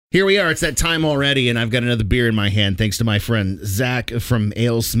Here we are. It's that time already, and I've got another beer in my hand, thanks to my friend Zach from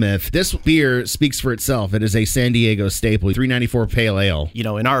AleSmith. This beer speaks for itself. It is a San Diego staple, $3.94 Pale Ale. You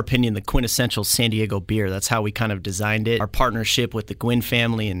know, in our opinion, the quintessential San Diego beer. That's how we kind of designed it. Our partnership with the Gwynn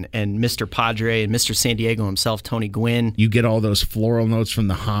family and Mr. Padre and Mr. San Diego himself, Tony Gwynn. You get all those floral notes from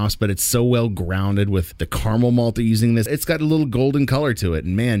the hops, but it's so well grounded with the caramel malt they're using this. It's got a little golden color to it,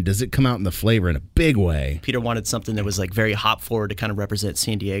 and man, does it come out in the flavor in a big way. Peter wanted something that was like very hop forward to kind of represent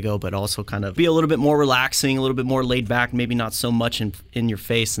San Diego, but also kind of be a little bit more relaxing, a little bit more laid back, maybe not so much in your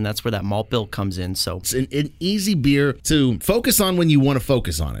face, and that's where that malt bill comes in. So it's an easy beer to focus on when you want to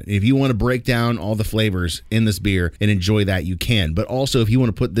focus on it. If you want to break down all the flavors in this beer and enjoy that, you can. But also, if you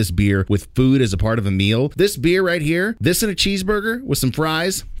want to put this beer with food as a part of a meal, this beer right here, this and a cheeseburger with some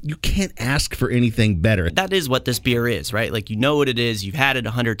fries, you can't ask for anything better. That is what this beer is, right? Like, you know what it is. You've had it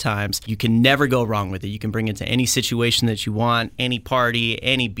 100 times. You can never go wrong with it. You can bring it to any situation that you want, any party,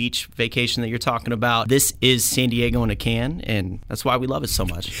 any beach vacation that you're talking about. This is San Diego in a can, and that's why we love it so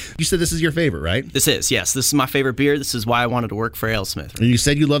much. You said this is your favorite, right? This is, yes. This is my favorite beer. This is why I wanted to work for AleSmith. And you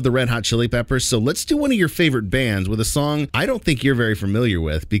said you love the Red Hot Chili Peppers, so let's do one of your favorite bands with a song I don't think you're very familiar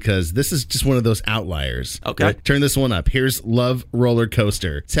with, because this is just one of those outliers. Okay. Right? Turn this one up. Here's Love Roller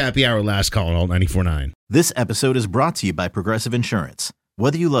Coaster. It's Happy Hour, last call on Alt 94.9. This episode is brought to you by Progressive Insurance.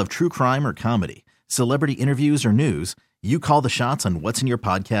 Whether you love true crime or comedy, celebrity interviews or news, you call the shots on what's in your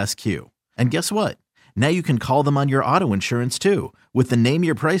podcast queue. And guess what? Now you can call them on your auto insurance too with the Name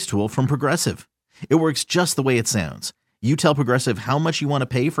Your Price tool from Progressive. It works just the way it sounds. You tell Progressive how much you want to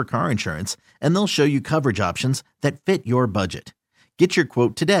pay for car insurance, and they'll show you coverage options that fit your budget. Get your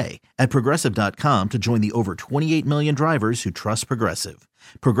quote today at Progressive.com to join the over 28 million drivers who trust Progressive.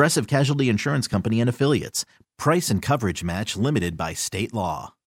 Progressive Casualty Insurance Company and Affiliates. Price and coverage match limited by state law.